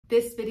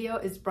This video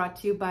is brought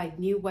to you by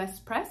New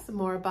West Press.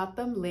 More about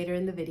them later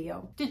in the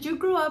video. Did you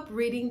grow up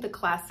reading the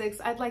classics?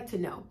 I'd like to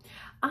know.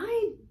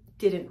 I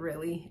didn't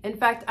really. In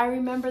fact, I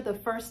remember the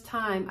first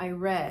time I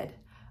read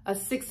a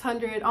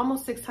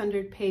almost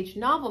 600 page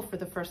novel for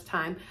the first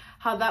time,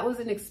 how that was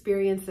an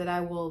experience that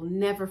I will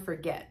never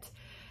forget.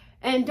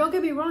 And don't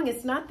get me wrong,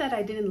 it's not that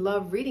I didn't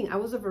love reading. I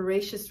was a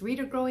voracious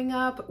reader growing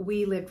up.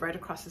 We lived right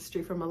across the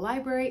street from a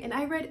library, and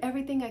I read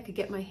everything I could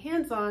get my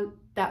hands on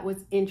that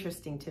was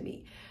interesting to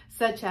me,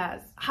 such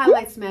as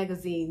Highlights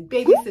Magazine,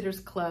 Babysitter's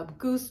Club,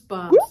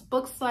 Goosebumps,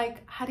 books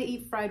like How to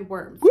Eat Fried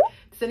Worms.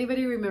 Does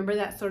anybody remember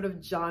that sort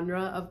of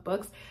genre of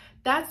books?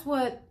 That's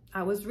what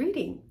I was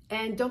reading.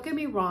 And don't get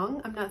me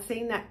wrong, I'm not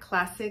saying that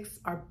classics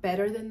are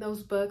better than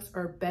those books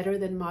or better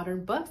than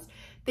modern books.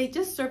 They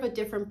just serve a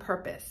different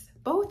purpose.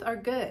 Both are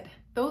good.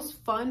 Those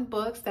fun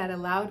books that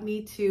allowed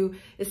me to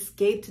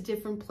escape to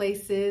different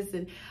places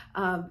and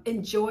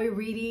enjoy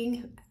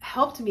reading,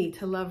 helped me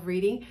to love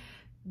reading.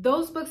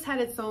 Those books had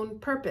its own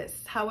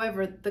purpose.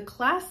 However, the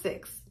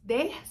classics,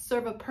 they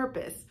serve a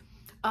purpose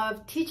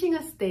of teaching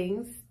us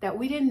things that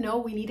we didn't know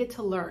we needed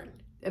to learn,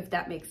 if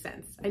that makes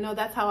sense. I know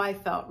that's how I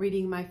felt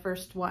reading my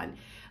first one.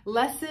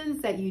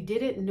 Lessons that you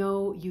didn't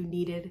know you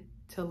needed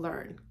to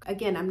learn.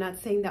 Again, I'm not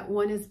saying that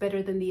one is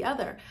better than the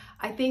other.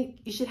 I think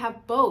you should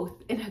have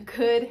both in a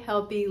good,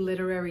 healthy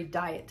literary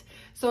diet.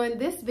 So in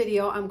this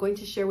video, I'm going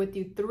to share with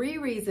you 3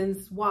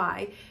 reasons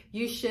why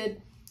you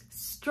should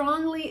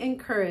strongly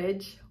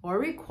encourage or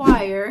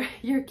require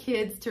your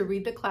kids to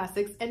read the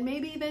classics, and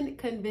maybe even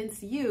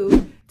convince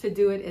you to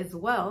do it as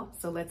well.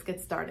 So let's get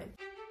started.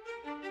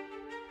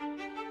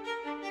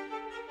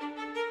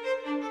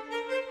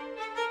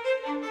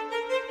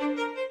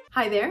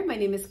 Hi there, my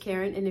name is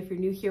Karen, and if you're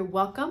new here,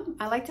 welcome.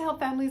 I like to help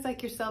families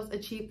like yourselves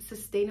achieve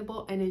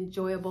sustainable and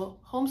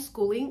enjoyable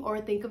homeschooling, or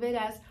think of it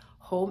as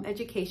home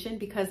education,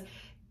 because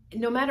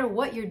no matter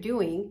what you're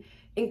doing,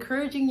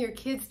 encouraging your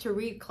kids to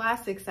read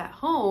classics at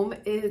home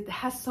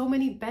has so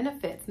many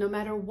benefits, no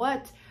matter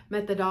what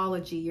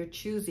methodology you're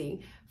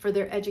choosing for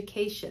their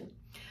education.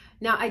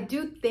 Now, I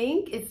do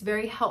think it's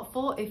very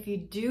helpful if you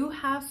do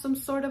have some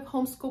sort of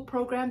homeschool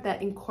program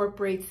that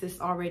incorporates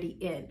this already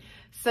in,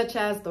 such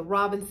as the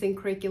Robinson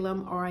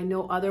curriculum, or I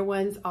know other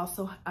ones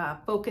also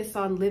focus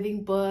on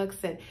living books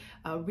and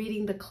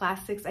reading the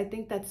classics. I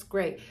think that's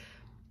great.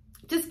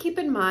 Just keep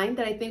in mind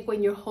that I think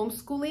when you're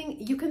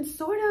homeschooling, you can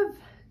sort of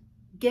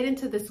get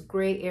into this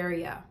gray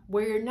area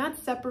where you're not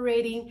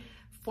separating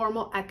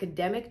formal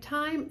academic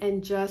time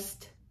and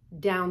just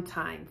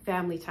downtime,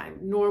 family time,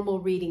 normal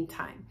reading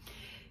time.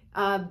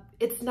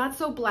 It's not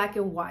so black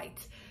and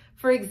white.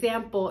 For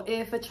example,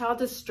 if a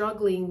child is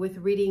struggling with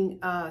reading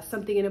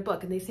something in a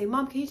book and they say,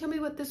 "Mom, can you tell me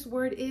what this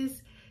word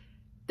is?"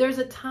 There's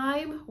a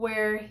time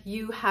where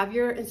you have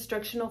your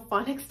instructional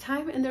phonics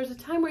time, and there's a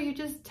time where you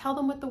just tell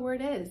them what the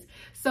word is.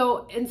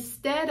 So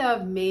instead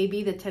of,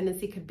 maybe the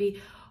tendency could be,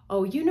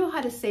 "Oh, you know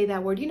how to say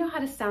that word. You know how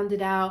to sound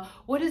it out.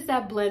 What does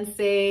that blend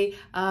say?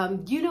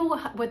 You know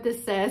what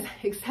this says,"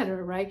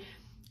 etc., right?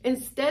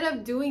 Instead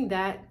of doing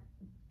that,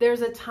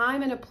 there's a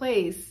time and a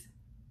place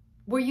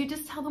where you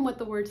just tell them what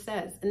the word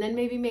says, and then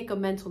maybe make a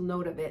mental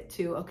note of it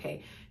too.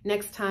 Okay,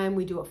 next time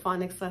we do a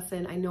phonics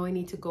lesson, I know I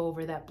need to go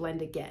over that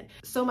blend again.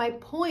 So my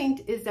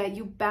point is that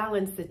you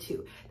balance the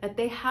two, that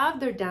they have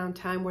their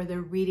downtime where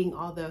they're reading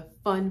all the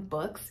fun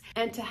books,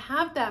 and to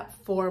have that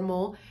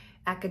formal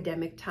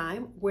academic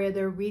time where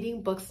they're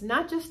reading books,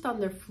 not just on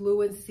their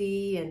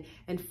fluency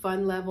and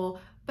fun level,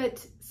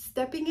 but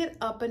stepping it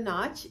up a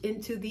notch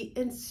into the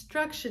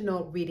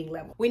instructional reading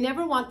level. We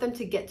never want them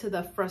to get to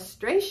the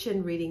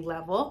frustration reading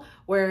level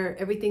where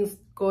everything's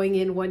going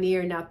in one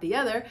ear and out the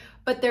other,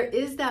 but there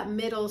is that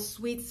middle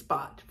sweet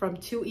spot from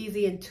too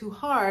easy and too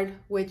hard,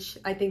 which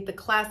I think the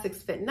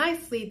classics fit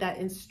nicely, that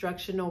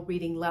instructional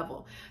reading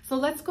level. So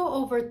let's go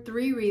over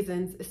 3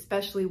 reasons,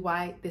 especially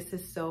why this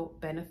is so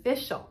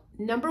beneficial.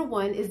 Number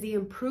 1 is the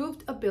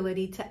improved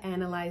ability to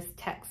analyze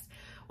text.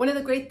 One of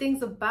the great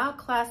things about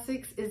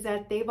classics is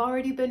that they've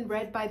already been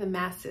read by the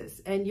masses,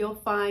 and you'll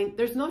find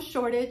there's no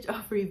shortage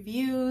of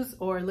reviews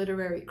or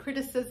literary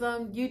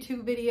criticism,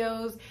 YouTube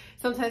videos.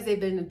 Sometimes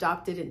they've been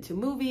adopted into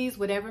movies,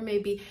 whatever it may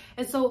be.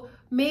 And so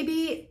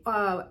maybe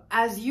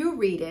as you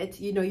read it,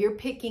 you know, you're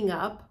picking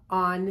up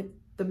on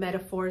the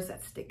metaphors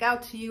that stick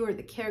out to you, or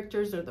the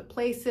characters or the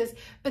places,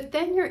 but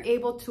then you're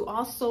able to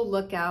also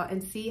look out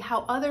and see how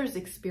others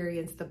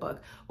experienced the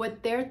book,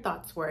 what their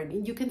thoughts were,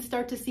 and you can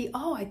start to see,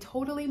 "Oh, I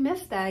totally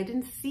missed that, I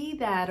didn't see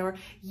that," or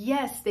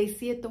 "Yes, they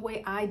see it the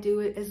way I do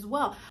it as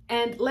well."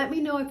 And let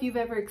me know if you've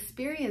ever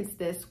experienced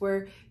this,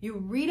 where you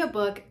read a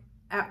book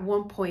at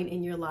one point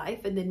in your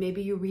life, and then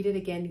maybe you read it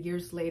again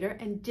years later,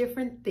 and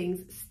different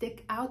things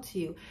stick out to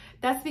you.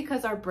 That's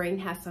because our brain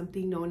has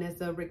something known as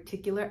the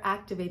reticular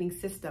activating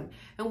system.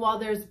 And while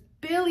there's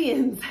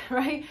billions,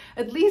 right,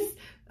 at least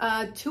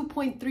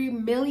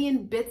 2.3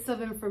 million bits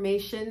of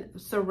information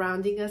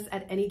surrounding us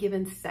at any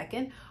given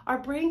second, our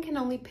brain can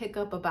only pick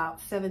up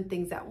about 7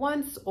 things at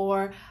once,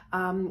 or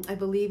I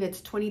believe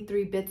it's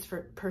 23 bits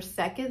per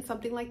second,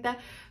 something like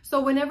that.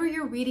 So whenever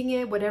you're reading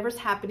it, whatever's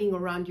happening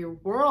around your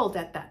world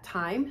at that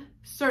time,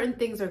 certain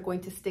things are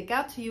going to stick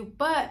out to you,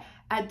 but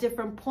at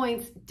different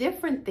points,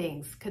 different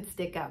things could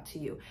stick out to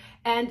you.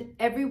 And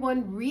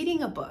everyone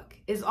reading a book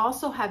is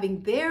also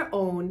having their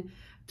own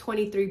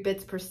 23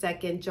 bits per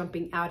second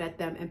jumping out at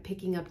them and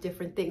picking up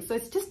different things. So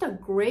it's just a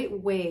great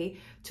way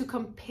to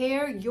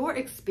compare your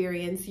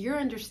experience, your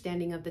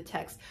understanding of the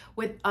text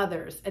with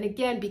others. And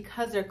again,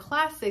 because they're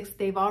classics,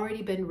 they've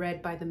already been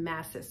read by the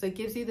masses. So it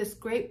gives you this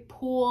great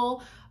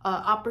pool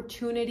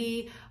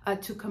opportunity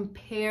to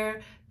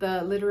compare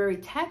the literary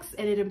text,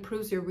 and it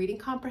improves your reading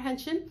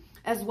comprehension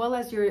as well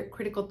as your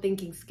critical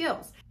thinking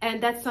skills.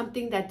 And that's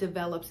something that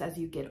develops as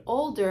you get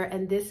older,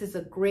 and this is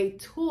a great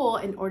tool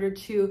in order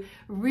to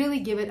really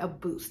give it a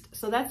boost.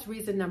 So that's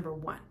reason number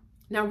 1.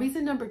 Now,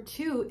 reason number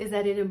 2 is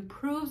that it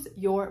improves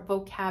your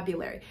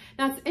vocabulary.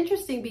 Now, it's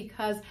interesting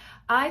because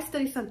I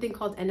study something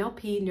called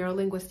NLP,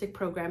 Neuro-Linguistic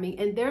Programming,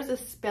 and there's a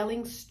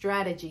spelling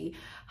strategy,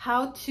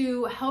 how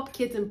to help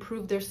kids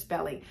improve their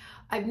spelling.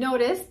 I've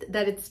noticed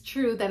that it's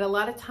true that a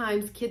lot of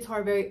times kids who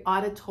are very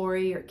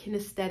auditory or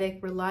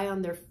kinesthetic rely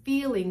on their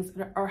feelings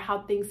or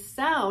how things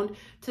sound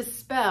to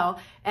spell,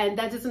 and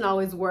that doesn't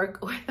always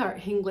work with our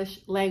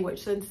English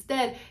language. So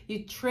instead,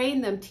 you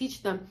train them,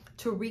 teach them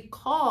to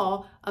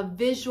recall a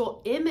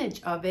visual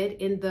image of it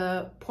in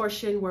the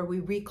portion where we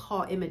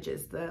recall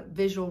images, the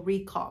visual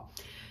recall.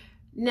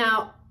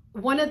 Now,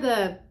 one of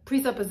the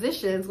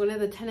presuppositions, one of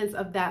the tenets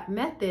of that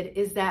method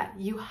is that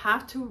you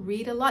have to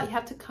read a lot. You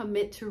have to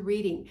commit to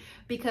reading,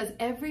 because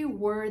every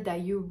word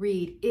that you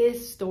read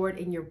is stored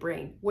in your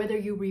brain. Whether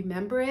you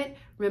remember it,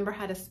 remember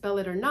how to spell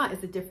it or not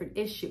is a different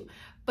issue.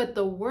 But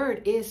the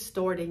word is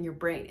stored in your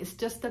brain. It's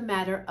just a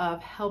matter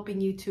of helping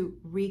you to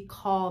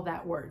recall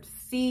that word,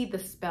 see the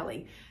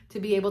spelling, to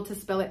be able to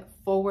spell it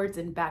forwards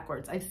and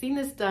backwards. I've seen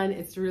this done.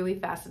 It's really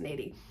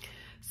fascinating.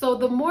 So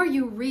the more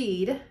you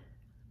read,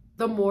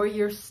 the more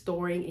you're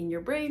storing in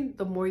your brain,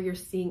 the more you're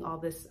seeing all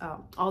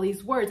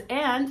these words.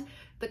 And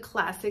the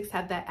classics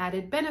have that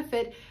added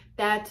benefit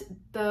that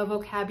the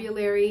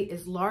vocabulary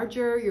is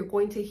larger. You're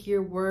going to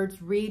hear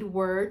words, read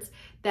words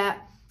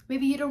that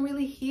maybe you don't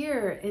really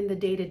hear in the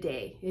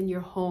day-to-day, in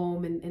your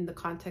home, and in the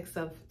context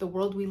of the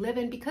world we live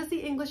in, because the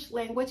English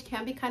language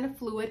can be kind of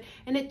fluid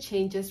and it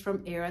changes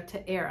from era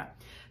to era.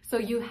 So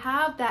you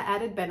have that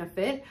added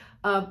benefit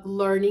of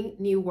learning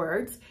new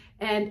words,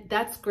 and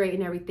that's great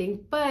and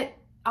everything, but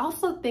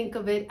also think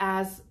of it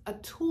as a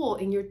tool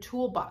in your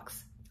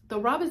toolbox. The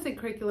Robinson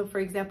curriculum, for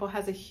example,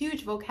 has a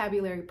huge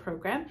vocabulary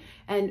program,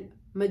 and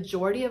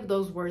majority of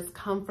those words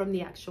come from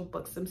the actual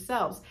books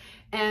themselves.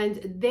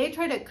 And they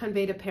try to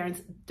convey to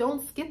parents,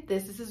 don't skip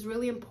this. This is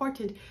really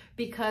important,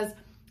 because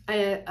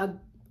a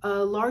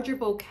larger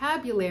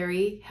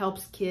vocabulary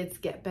helps kids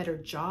get better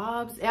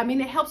jobs. I mean,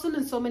 it helps them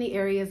in so many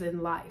areas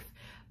in life.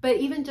 But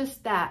even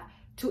just that,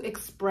 to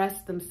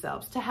express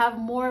themselves, to have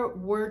more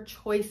word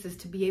choices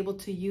to be able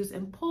to use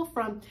and pull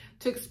from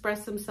to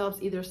express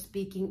themselves, either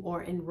speaking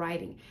or in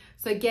writing.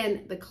 So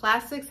again, the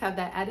classics have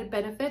that added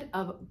benefit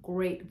of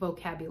great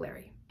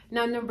vocabulary.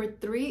 Now, number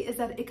 3 is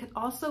that it could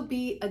also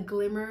be a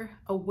glimmer,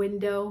 a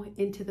window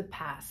into the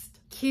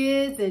past.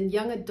 Kids and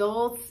young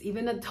adults,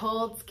 even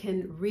adults,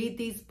 can read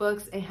these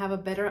books and have a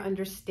better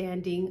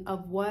understanding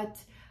of what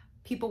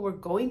people were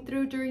going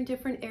through during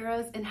different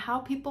eras and how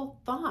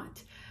people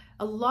thought.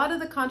 A lot of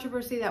the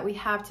controversy that we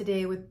have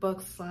today with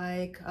books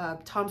like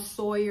Tom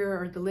Sawyer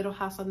or the Little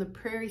House on the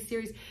Prairie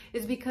series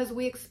is because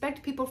we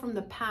expect people from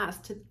the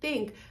past to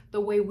think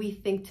the way we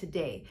think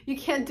today. You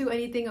can't do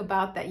anything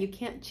about that. You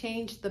can't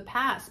change the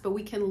past, but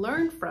we can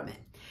learn from it.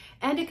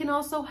 And it can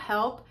also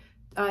help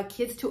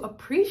kids to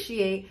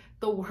appreciate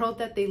the world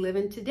that they live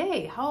in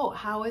today.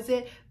 How is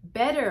it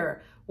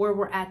better where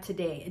we're at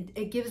today?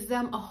 It gives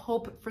them a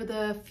hope for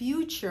the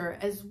future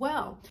as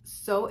well.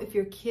 So if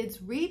your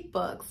kids read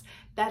books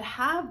that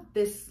have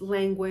this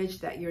language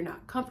that you're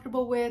not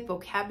comfortable with,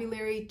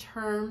 vocabulary,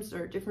 terms,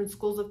 or different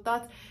schools of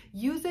thoughts,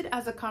 use it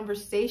as a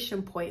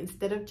conversation point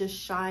instead of just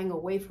shying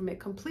away from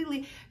it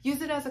completely.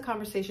 Use it as a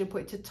conversation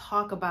point to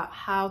talk about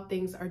how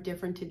things are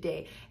different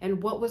today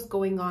and what was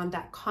going on,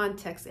 that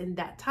context in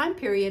that time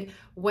period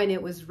when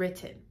it was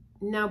written.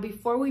 Now,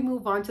 before we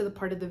move on to the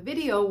part of the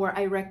video where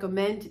I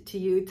recommend to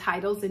you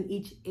titles in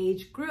each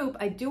age group,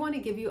 I do want to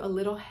give you a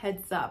little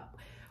heads up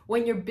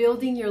when you're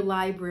building your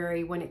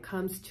library when it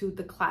comes to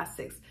the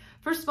classics.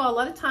 First of all, a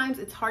lot of times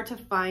it's hard to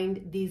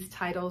find these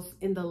titles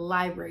in the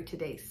library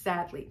today,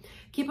 sadly.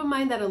 Keep in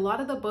mind that a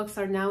lot of the books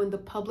are now in the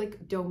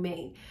public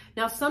domain.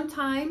 Now,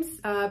 sometimes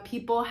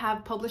people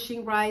have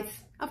publishing rights.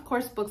 Of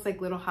course, books like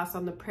Little House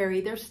on the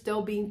Prairie, they're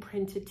still being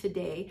printed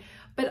today.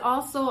 But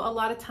also a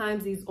lot of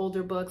times these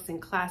older books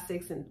and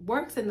classics and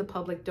works in the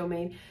public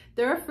domain,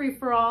 they're a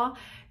free-for-all.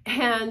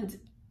 And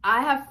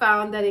I have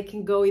found that it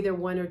can go either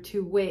one or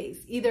two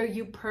ways. Either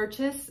you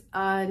purchase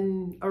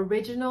an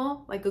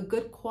original, like a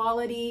good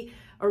quality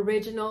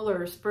original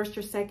or first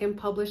or second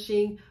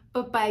publishing.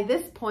 But by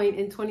this point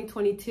in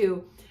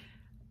 2022,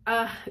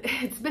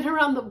 it's been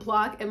around the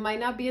block. It might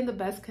not be in the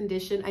best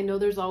condition. I know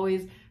there's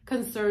always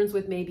concerns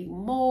with maybe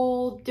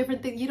mold,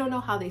 different things. You don't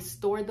know how they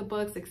stored the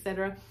books,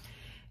 etc.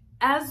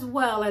 As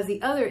well as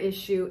the other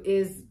issue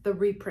is the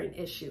reprint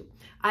issue.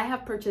 I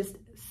have purchased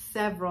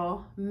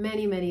several,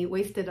 many,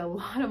 wasted a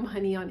lot of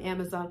money on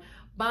Amazon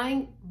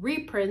buying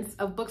reprints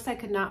of books I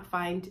could not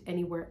find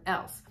anywhere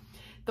else.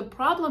 The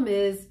problem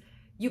is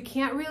you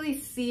can't really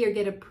see or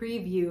get a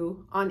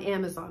preview on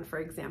Amazon, for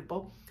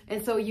example.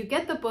 And so you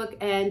get the book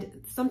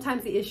and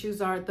sometimes the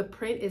issues are the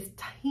print is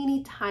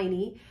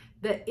tiny.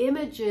 The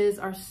images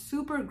are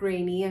super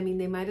grainy. I mean,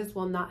 they might as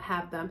well not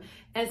have them.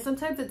 And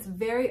sometimes it's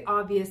very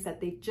obvious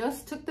that they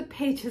just took the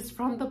pages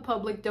from the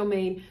public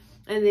domain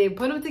and they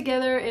put them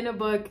together in a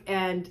book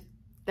and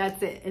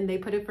that's it. And they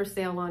put it for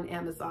sale on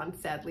Amazon,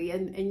 sadly,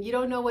 and you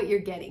don't know what you're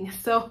getting.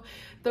 So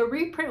the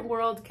reprint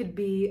world could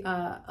be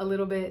a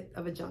little bit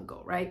of a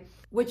jungle, right?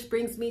 Which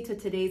brings me to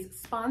today's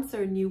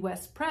sponsor, New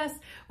West Press,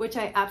 which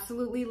I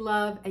absolutely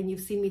love. And you've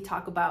seen me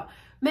talk about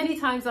many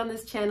times on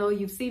this channel.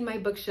 You've seen my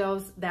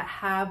bookshelves that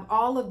have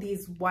all of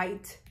these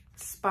white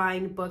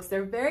spine books.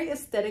 They're very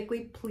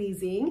aesthetically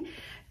pleasing.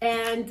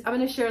 And I'm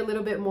going to share a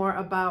little bit more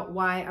about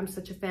why I'm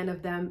such a fan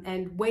of them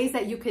and ways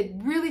that you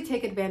could really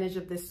take advantage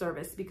of this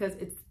service because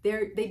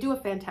they do a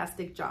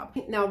fantastic job.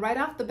 Now, right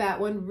off the bat,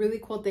 one really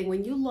cool thing,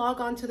 when you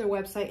log on to their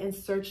website and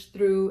search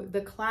through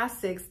the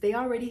classics, they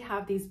already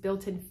have these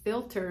built-in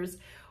filters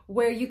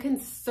where you can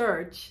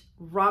search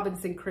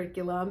Robinson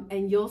Curriculum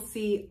and you'll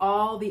see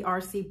all the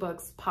RC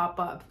books pop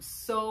up.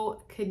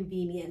 So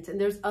convenient.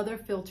 And there's other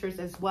filters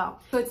as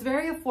well. So it's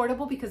very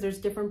affordable because there's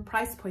different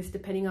price points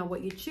depending on what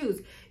you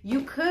choose.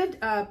 You could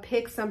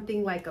pick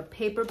something like a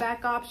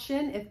paperback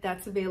option if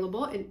that's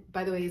available. And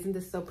by the way, isn't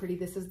this so pretty?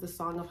 This is the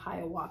Song of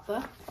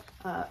Hiawatha,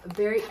 a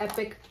very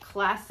epic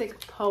classic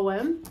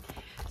poem.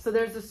 So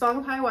there's the Song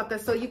of Hiawatha.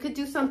 So you could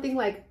do something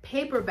like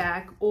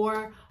paperback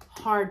or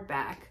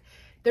hardback.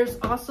 There's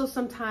also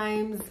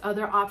sometimes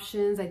other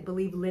options, I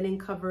believe linen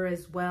cover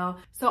as well.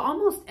 So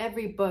almost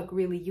every book,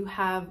 really, you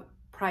have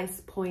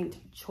price point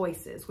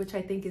choices, which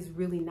I think is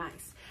really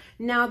nice.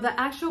 Now, the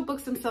actual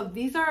books themselves,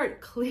 these are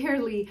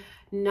clearly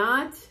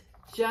not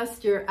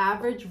just your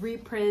average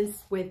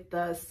reprints with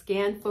the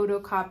scanned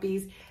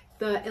photocopies.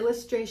 The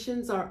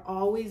illustrations are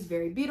always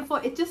very beautiful.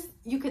 It just,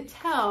 you could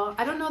tell,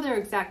 I don't know their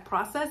exact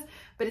process,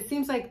 but it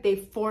seems like they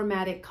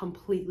format it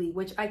completely,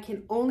 which I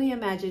can only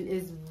imagine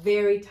is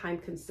very time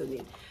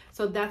consuming.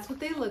 So that's what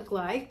they look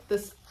like. The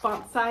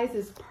font size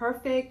is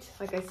perfect.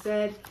 Like I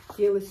said,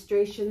 the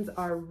illustrations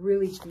are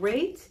really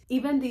great.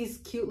 Even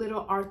these cute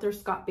little Arthur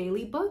Scott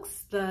Bailey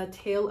books, The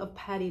Tale of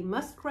Patty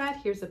Muskrat,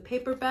 here's a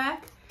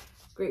paperback,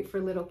 great for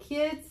little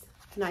kids.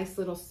 Nice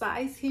little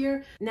size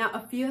here. Now,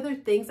 a few other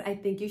things I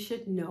think you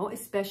should know,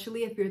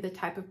 especially if you're the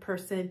type of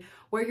person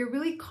where you're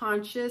really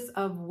conscious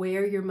of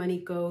where your money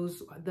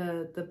goes,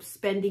 the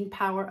spending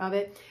power of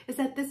it, is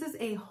that this is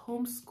a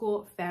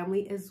homeschool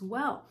family as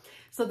well.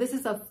 So this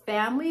is a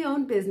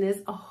family-owned business,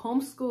 a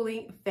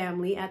homeschooling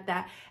family at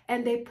that,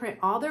 and they print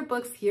all their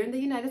books here in the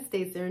United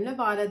States. They're in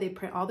Nevada. They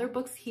print all their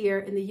books here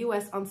in the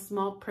US on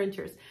small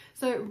printers.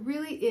 So it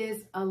really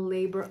is a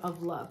labor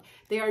of love.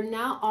 They are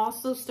now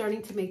also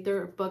starting to make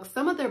their books,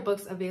 some of their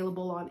books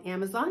available on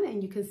Amazon,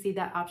 and you can see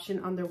that option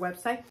on their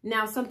website.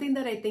 Now, something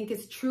that I think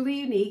is truly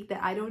unique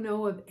that I don't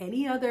know of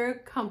any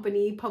other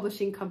company,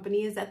 publishing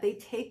company, is that they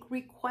take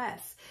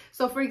requests.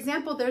 So for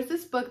example, there's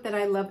this book that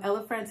I love,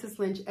 Ella Francis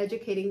Lynch,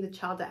 Educating the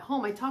Child at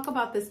Home. I talk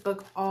about this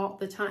book all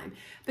the time,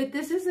 but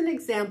this is an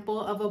example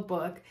of a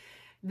book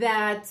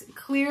that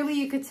clearly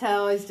you could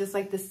tell is just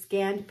like the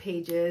scanned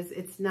pages.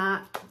 It's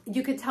not,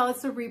 you could tell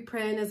it's a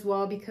reprint as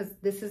well because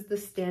this is the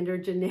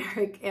standard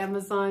generic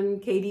Amazon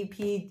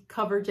KDP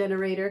cover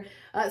generator.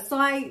 So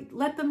I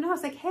let them know, I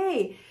was like,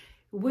 hey,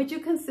 would you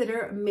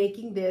consider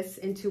making this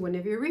into one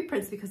of your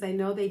reprints? Because I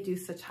know they do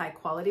such high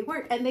quality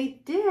work, and they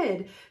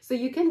did. So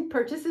you can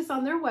purchase this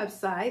on their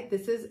website.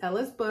 This is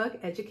Ella's book,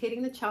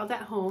 Educating the Child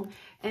at Home,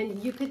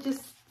 and you could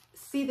just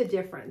see the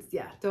difference.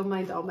 Yeah, don't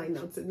mind all my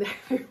notes in there.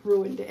 I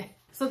ruined it.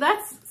 So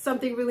that's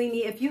something really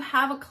neat. If you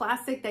have a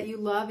classic that you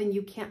love and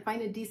you can't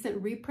find a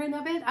decent reprint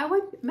of it, I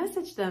would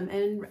message them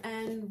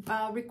and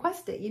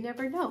request it. You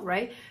never know,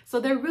 right? So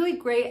they're really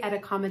great at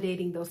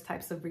accommodating those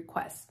types of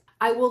requests.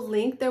 I will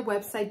link their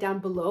website down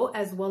below,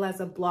 as well as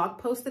a blog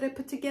post that I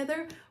put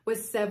together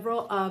with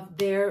several of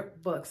their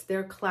books,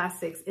 their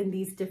classics in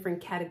these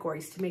different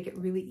categories to make it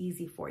really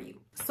easy for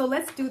you. So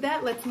let's do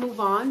that. Let's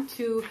move on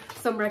to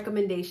some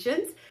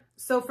recommendations.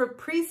 So for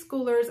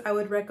preschoolers, I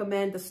would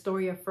recommend The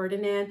Story of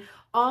Ferdinand,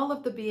 all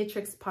of the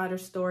Beatrix Potter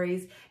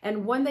stories,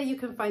 and one that you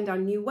can find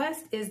on New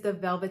West is The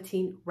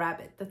Velveteen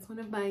Rabbit. That's one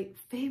of my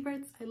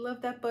favorites. I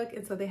love that book,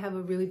 and so they have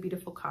a really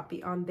beautiful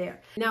copy on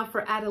there. Now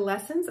for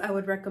adolescents, I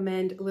would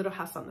recommend Little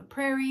House on the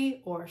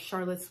Prairie or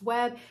Charlotte's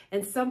Web,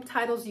 and some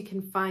titles you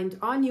can find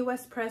on New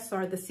West Press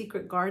are The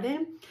Secret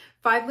Garden,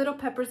 Five Little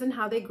Peppers and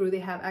How They Grew. They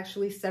have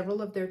actually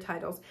several of their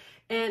titles.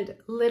 And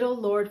Little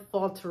Lord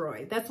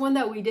Fauntleroy. That's one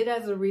that we did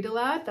as a read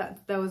aloud.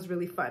 That was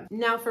really fun.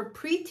 Now for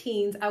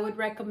preteens, I would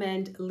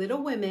recommend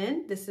Little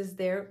Women. This is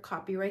their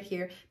copy right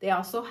here. They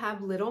also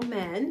have Little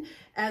Men,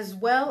 as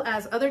well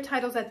as other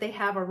titles that they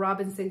have are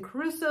Robinson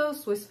Crusoe,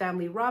 Swiss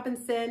Family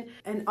Robinson,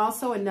 and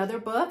also another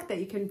book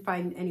that you can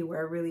find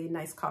anywhere, a really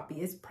nice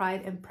copy, is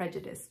Pride and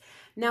Prejudice.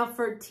 Now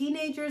for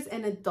teenagers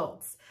and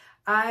adults,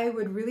 I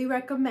would really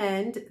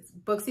recommend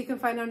books you can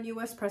find on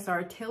U.S. Press are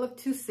A Tale of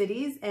Two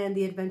Cities and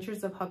The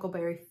Adventures of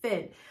Huckleberry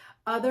Finn.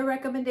 Other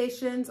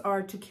recommendations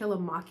are To Kill a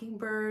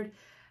Mockingbird,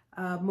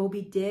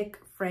 Moby Dick,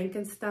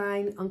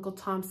 Frankenstein, Uncle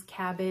Tom's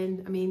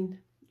Cabin. I mean,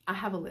 I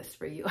have a list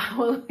for you. I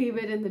will leave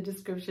it in the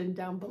description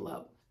down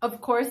below. Of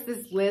course,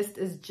 this list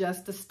is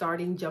just a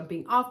starting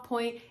jumping off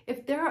point.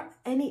 If there are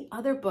any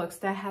other books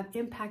that have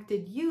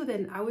impacted you,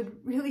 then I would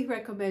really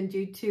recommend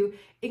you to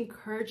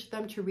encourage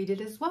them to read it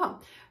as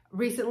well.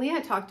 Recently,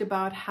 I talked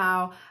about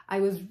how I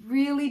was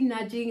really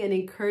nudging and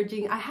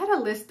encouraging. I had a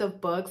list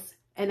of books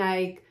and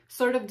I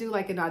sort of do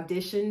like an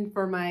audition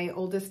for my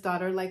oldest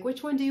daughter, like,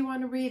 which one do you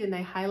want to read? And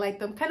I highlight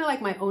them, kind of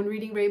like my own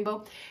reading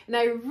rainbow. And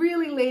I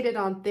really laid it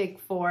on thick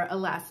for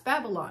Alas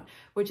Babylon,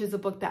 which is a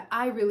book that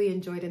I really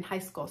enjoyed in high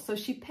school. So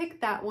she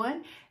picked that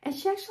one and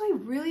she actually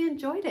really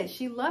enjoyed it.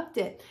 She loved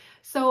it.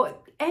 So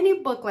any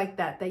book like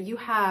that that you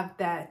have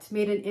that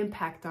made an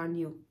impact on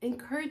you,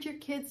 encourage your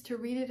kids to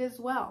read it as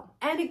well.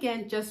 And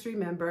again, just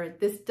remember,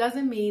 this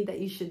doesn't mean that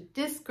you should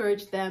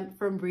discourage them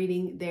from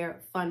reading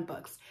their fun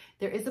books.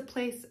 There is a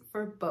place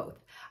for both.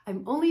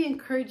 I'm only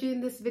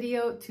encouraging this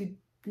video to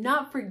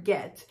not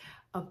forget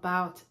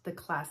about the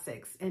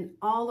classics and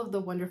all of the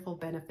wonderful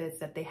benefits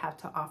that they have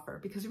to offer.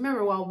 Because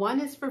remember, while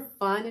one is for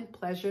fun and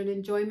pleasure and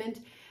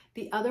enjoyment,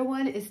 the other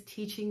one is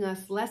teaching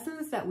us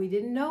lessons that we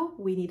didn't know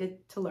we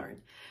needed to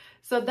learn.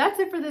 So that's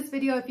it for this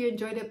video. If you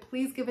enjoyed it,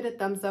 please give it a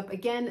thumbs up.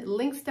 Again,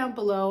 links down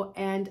below,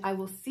 and I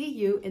will see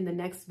you in the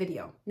next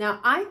video. Now,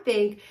 I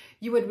think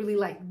you would really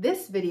like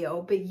this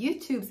video, but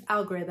YouTube's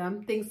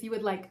algorithm thinks you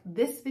would like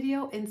this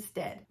video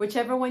instead.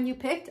 Whichever one you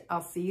picked,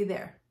 I'll see you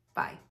there. Bye.